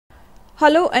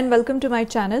Hello and welcome to my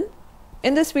channel.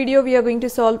 In this video we are going to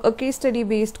solve a case study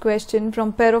based question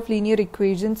from pair of linear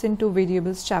equations in two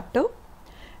variables chapter.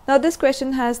 Now this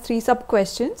question has three sub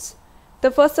questions.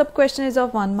 The first sub question is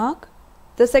of 1 mark,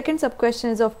 the second sub question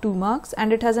is of 2 marks,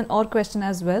 and it has an OR question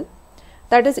as well.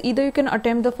 That is, either you can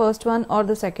attempt the first one or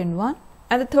the second one,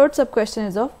 and the third sub question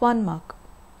is of 1 mark.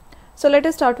 So let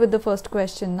us start with the first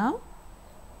question now.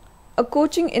 A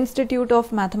coaching institute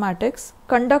of mathematics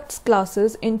conducts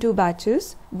classes in two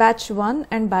batches, batch 1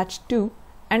 and batch 2,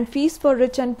 and fees for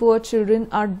rich and poor children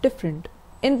are different.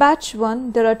 In batch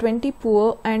 1 there are 20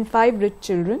 poor and 5 rich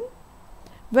children,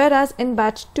 whereas in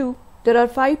batch 2 there are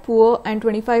 5 poor and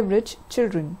 25 rich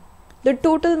children. The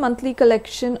total monthly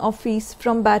collection of fees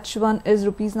from batch 1 is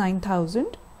Rs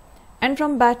 9,000 and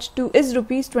from batch 2 is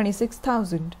Rs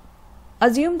 26,000.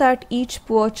 Assume that each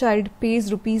poor child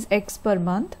pays Rs X per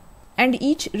month and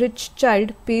each rich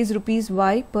child pays Rs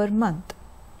Y per month.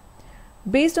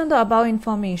 Based on the above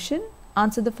information,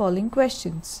 answer the following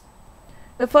questions.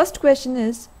 The first question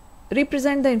is,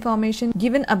 represent the information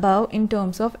given above in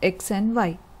terms of X and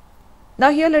Y.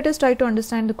 Now here let us try to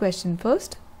understand the question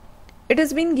first. It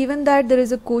has been given that there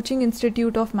is a coaching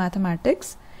institute of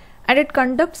mathematics and it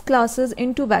conducts classes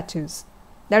in two batches,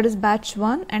 that is batch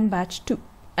 1 and batch 2,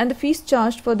 and the fees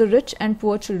charged for the rich and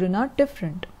poor children are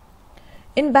different.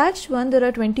 In batch 1 there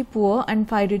are 20 poor and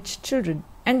 5 rich children,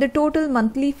 and the total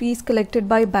monthly fees collected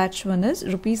by batch 1 is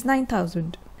Rs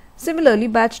 9,000. Similarly,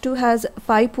 batch 2 has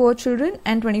 5 poor children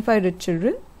and 25 rich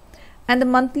children, and the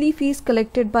monthly fees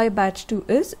collected by batch 2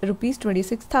 is Rs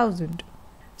 26,000.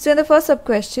 So in the first sub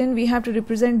question we have to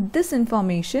represent this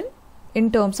information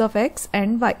in terms of X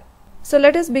and Y. So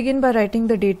let us begin by writing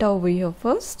the data over here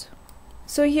first.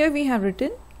 So here we have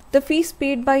written the fees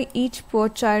paid by each poor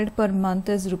child per month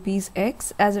is Rs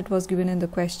X as it was given in the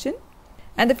question,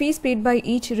 and the fees paid by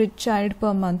each rich child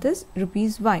per month is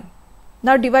Rs Y.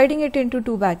 Now dividing it into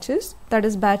two batches, that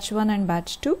is batch 1 and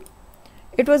batch 2,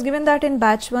 it was given that in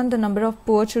batch 1 the number of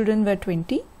poor children were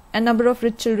 20 and number of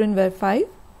rich children were 5,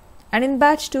 and in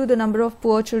batch 2 the number of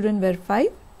poor children were 5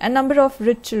 and number of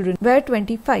rich children were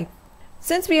 25.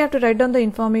 Since we have to write down the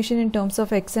information in terms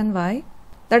of X and Y,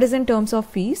 that is in terms of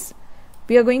fees,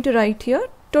 we are going to write here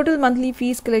total monthly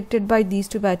fees collected by these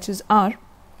two batches are.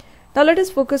 Now let us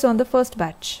focus on the first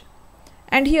batch,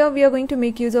 and here we are going to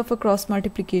make use of a cross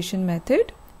multiplication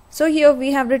method. So here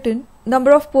we have written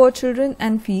number of poor children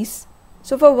and fees.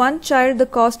 So for one child the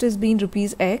cost is being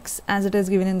Rs X as it is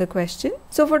given in the question.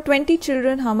 So for 20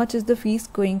 children how much is the fees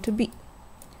going to be?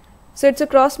 So it's a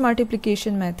cross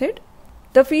multiplication method.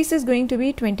 The fees is going to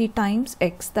be 20 times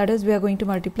X, that is we are going to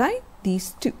multiply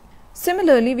these two.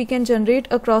 Similarly, we can generate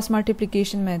a cross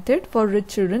multiplication method for rich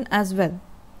children as well.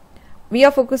 We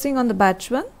are focusing on the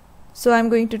batch 1. So I am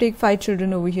going to take 5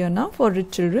 children over here now for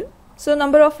rich children. So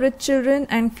number of rich children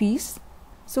and fees.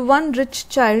 So one rich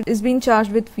child is being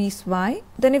charged with fees Y.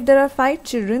 Then if there are 5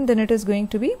 children, then it is going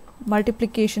to be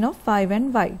multiplication of 5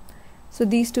 and Y. So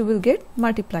these two will get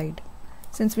multiplied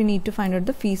since we need to find out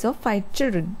the fees of 5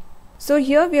 children. So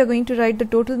here we are going to write the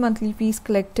total monthly fees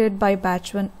collected by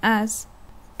batch 1 as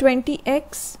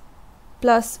 20x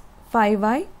plus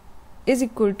 5y is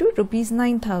equal to Rs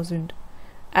 9,000.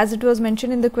 As it was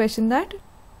mentioned in the question that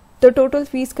the total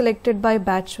fees collected by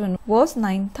batch 1 was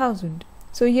 9,000.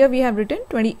 So here we have written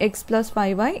 20x plus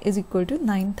 5y is equal to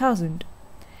 9,000.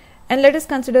 And let us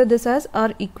consider this as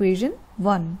our equation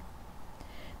 1.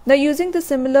 Now using the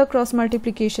similar cross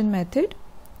multiplication method,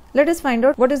 let us find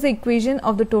out what is the equation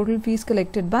of the total fees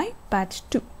collected by batch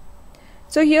 2.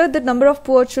 So here the number of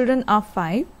poor children are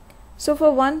 5. So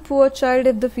for one poor child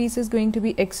if the fees is going to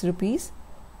be X rupees,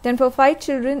 then for 5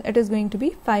 children it is going to be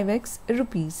 5x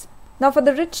rupees. Now for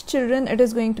the rich children it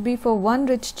is going to be for one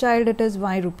rich child it is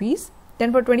Y rupees.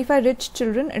 Then for 25 rich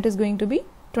children it is going to be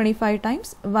 25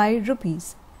 times Y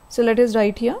rupees. So let us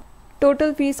write here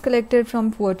total fees collected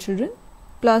from poor children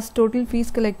plus total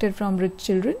fees collected from rich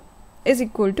children is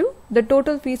equal to the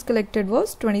total fees collected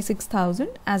was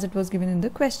 26,000 as it was given in the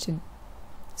question.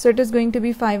 So it is going to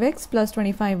be 5x plus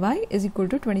 25y is equal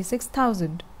to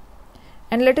 26,000.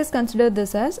 And let us consider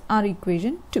this as our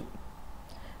equation 2.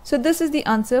 So this is the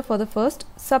answer for the first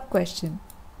sub question.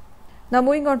 Now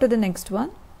moving on to the next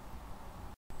one.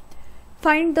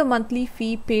 Find the monthly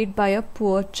fee paid by a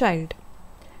poor child.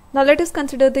 Now let us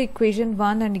consider the equation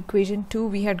 1 and equation 2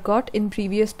 we had got in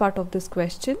previous part of this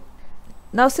question.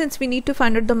 Now since we need to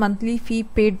find out the monthly fee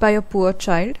paid by a poor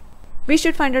child, we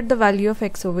should find out the value of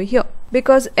X over here,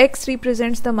 because X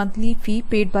represents the monthly fee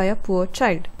paid by a poor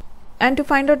child. And to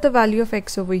find out the value of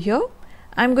X over here,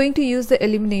 I am going to use the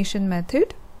elimination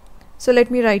method. So let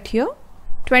me write here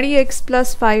 20x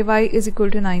plus 5y is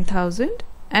equal to 9000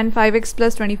 and 5x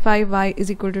plus 25y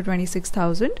is equal to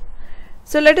 26,000.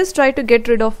 So let us try to get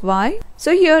rid of y.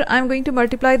 So here I am going to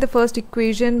multiply the first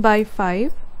equation by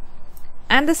 5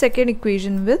 and the second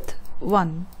equation with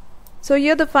 1. So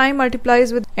here the 5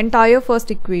 multiplies with entire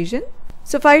first equation.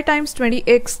 So 5 times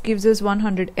 20x gives us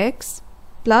 100x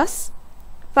plus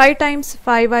 5 times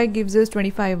 5y gives us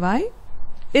 25y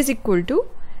is equal to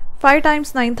 5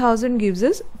 times 9000 gives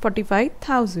us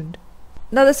 45,000.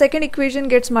 Now the second equation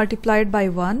gets multiplied by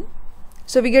 1.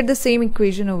 So we get the same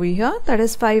equation over here, that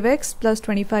is 5x plus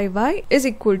 25y is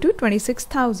equal to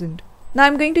 26,000. Now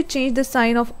I'm going to change the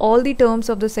sign of all the terms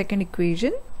of the second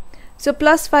equation. So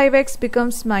plus 5x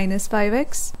becomes minus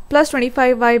 5x, plus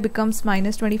 25y becomes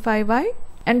minus 25y,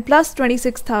 and plus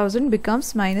 26,000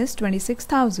 becomes minus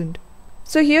 26,000.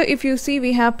 So here if you see,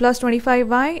 we have plus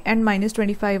 25y and minus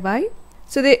 25y,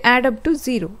 so they add up to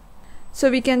 0. So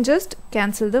we can just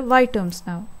cancel the y terms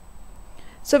now.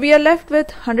 So we are left with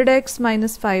 100x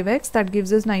minus 5x, that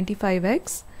gives us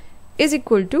 95x, is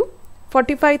equal to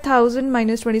 45,000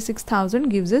 minus 26,000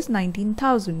 gives us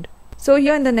 19,000. So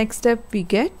here in the next step we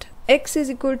get x is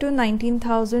equal to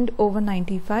 19,000 over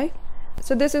 95.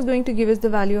 So this is going to give us the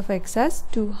value of x as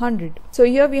 200. So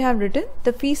here we have written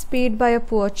the fees paid by a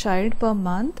poor child per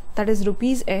month, that is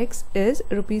rupees x, is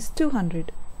rupees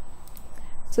 200.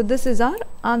 So this is our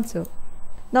answer.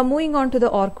 Now moving on to the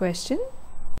OR question.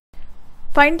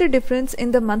 Find the difference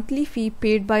in the monthly fee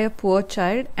paid by a poor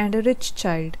child and a rich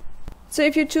child. So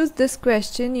if you choose this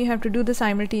question, you have to do the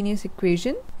simultaneous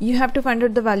equation. You have to find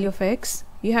out the value of x,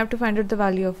 you have to find out the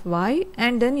value of y,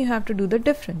 and then you have to do the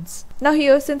difference. Now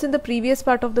here, since in the previous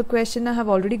part of the question I have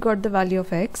already got the value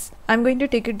of x, I'm going to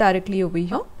take it directly over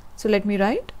here. So let me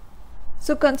write.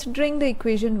 So considering the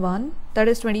equation 1, that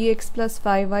is 20x plus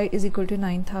 5y is equal to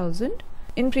 9000.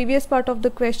 In previous part of the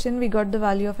question we got the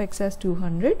value of x as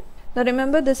 200. Now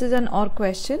remember, this is an OR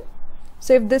question.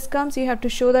 So if this comes, you have to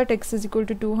show that x is equal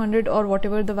to 200 or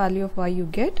whatever the value of y you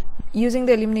get using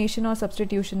the elimination or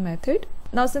substitution method.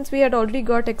 Now since we had already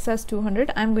got x as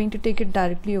 200, I am going to take it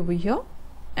directly over here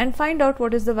and find out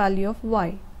what is the value of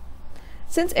y.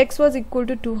 Since x was equal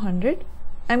to 200,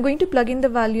 I am going to plug in the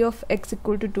value of x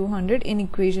equal to 200 in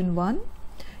equation 1.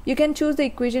 You can choose the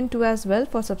equation 2 as well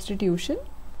for substitution.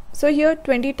 So here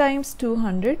 20 times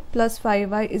 200 plus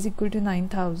 5y is equal to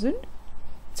 9000.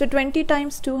 So 20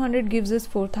 times 200 gives us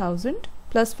 4000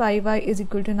 plus 5y is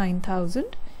equal to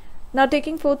 9000. Now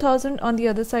taking 4000 on the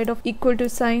other side of equal to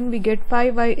sign, we get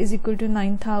 5y is equal to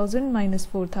 9000 minus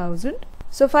 4000.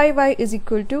 So 5y is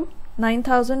equal to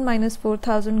 9000 minus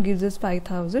 4000 gives us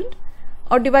 5000.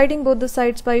 Or dividing both the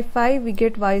sides by 5, we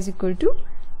get y is equal to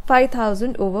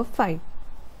 5000 over 5.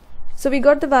 So we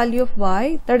got the value of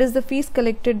y, that is the fees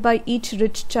collected by each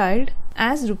rich child,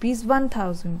 as rupees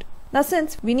 1000. Now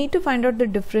since we need to find out the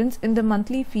difference in the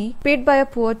monthly fee paid by a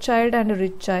poor child and a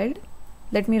rich child,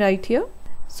 let me write here.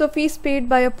 So fees paid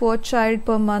by a poor child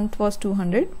per month was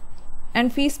 200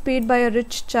 and fees paid by a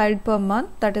rich child per month,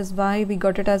 that is y, we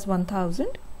got it as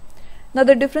 1000. Now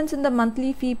the difference in the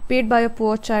monthly fee paid by a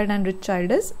poor child and rich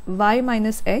child is y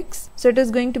minus x. So it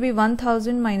is going to be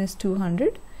 1000 minus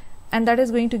 200. And that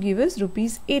is going to give us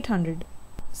rupees 800.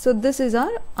 So this is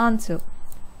our answer.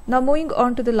 Now moving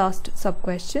on to the last sub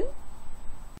question.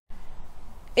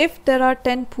 If there are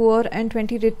 10 poor and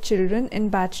 20 rich children in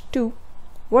batch 2,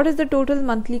 what is the total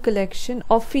monthly collection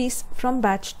of fees from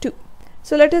batch 2?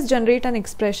 So let us generate an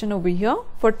expression over here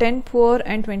for 10 poor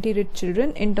and 20 rich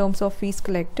children in terms of fees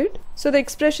collected. So the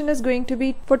expression is going to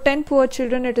be, for 10 poor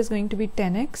children it is going to be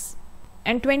 10x,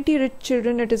 and 20 rich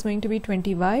children it is going to be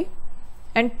 20y.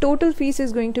 And total fees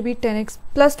is going to be 10x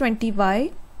plus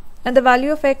 20y, and the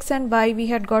value of x and y we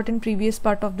had got in previous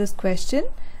part of this question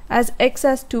as x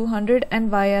as 200 and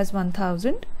y as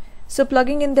 1000. So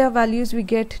plugging in their values we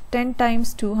get 10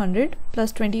 times 200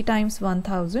 plus 20 times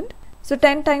 1000. So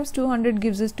 10 times 200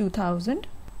 gives us 2000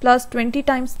 plus 20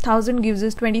 times 1000 gives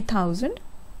us 20,000.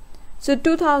 So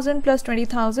 2000 plus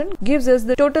 20,000 gives us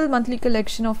the total monthly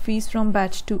collection of fees from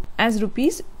batch 2 as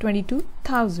rupees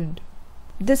 22,000.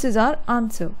 This is our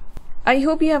answer. I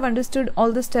hope you have understood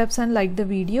all the steps and liked the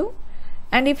video.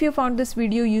 And if you found this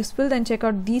video useful, then check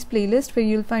out these playlists where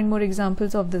you'll find more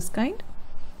examples of this kind.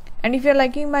 And if you're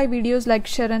liking my videos, like,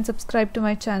 share and subscribe to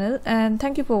my channel. And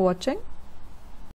thank you for watching.